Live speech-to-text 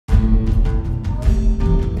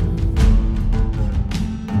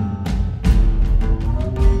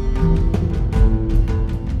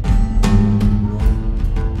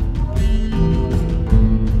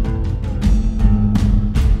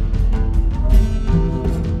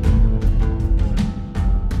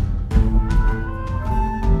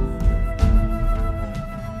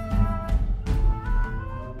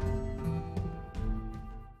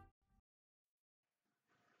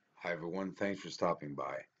thanks for stopping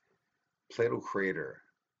by. Plato Crater,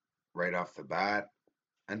 right off the bat,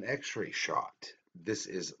 an X-ray shot. This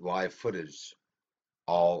is live footage,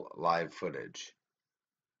 all live footage.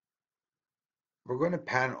 We're going to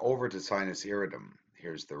pan over to sinus iridum.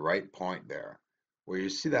 Here's the right point there. Where you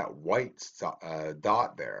see that white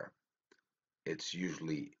dot there, it's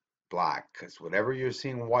usually black, because whatever you're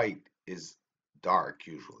seeing white is dark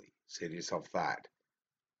usually. Say to yourself that.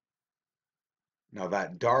 Now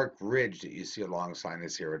that dark ridge that you see along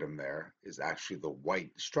sinus iridum there is actually the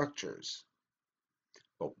white structures.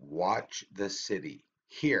 But watch the city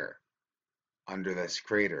here under this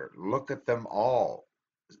crater. Look at them all.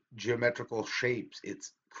 Geometrical shapes.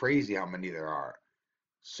 It's crazy how many there are.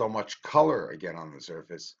 So much color again on the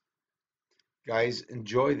surface. Guys,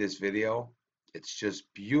 enjoy this video. It's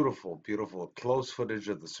just beautiful, beautiful close footage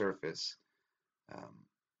of the surface. Um,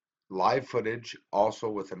 Live footage, also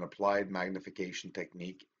with an applied magnification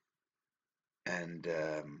technique. And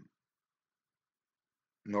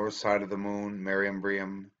north side of the moon,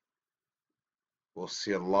 Meridian. We'll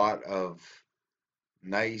see a lot of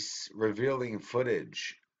nice revealing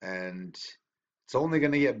footage, and it's only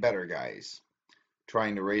going to get better, guys.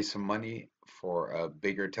 Trying to raise some money for a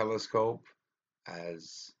bigger telescope,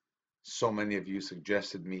 as so many of you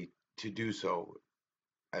suggested me to do so.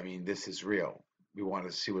 I mean, this is real. We want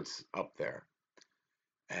to see what's up there,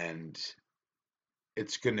 and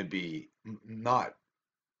it's going to be not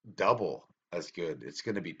double as good, it's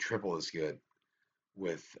going to be triple as good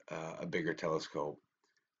with a bigger telescope.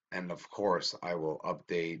 And of course, I will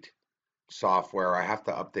update software. I have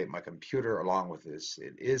to update my computer along with this.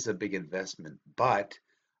 It is a big investment, but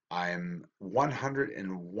I'm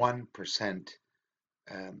 101%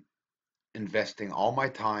 um, investing all my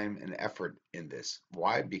time and effort in this.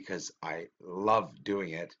 Why? Because I love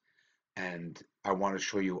doing it, and I want to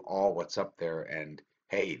show you all what's up there. And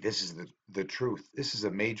hey, this is the truth. This is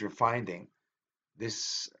a major finding.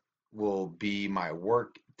 This will be my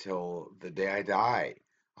work till the day I die.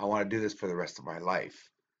 I want to do this for the rest of my life.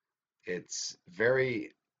 It's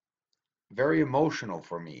very, very emotional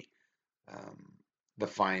for me, um, the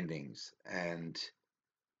findings and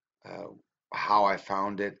uh, how I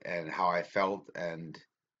found it and how I felt. And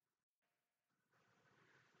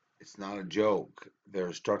it's not a joke. There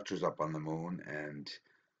are structures up on the moon, and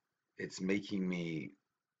it's making me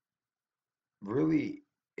really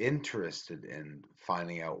interested in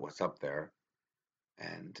finding out what's up there.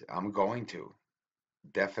 And I'm going to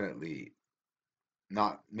definitely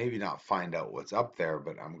not, maybe not find out what's up there,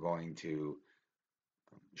 but I'm going to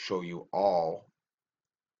show you all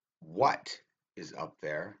what is up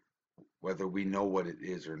there, whether we know what it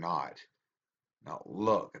is or not. Now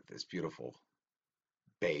look at this beautiful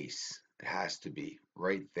base. It has to be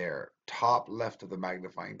right there, top left of the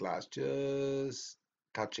magnifying glass, just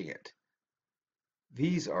touching it.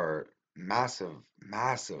 These are massive,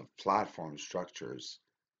 massive platform structures.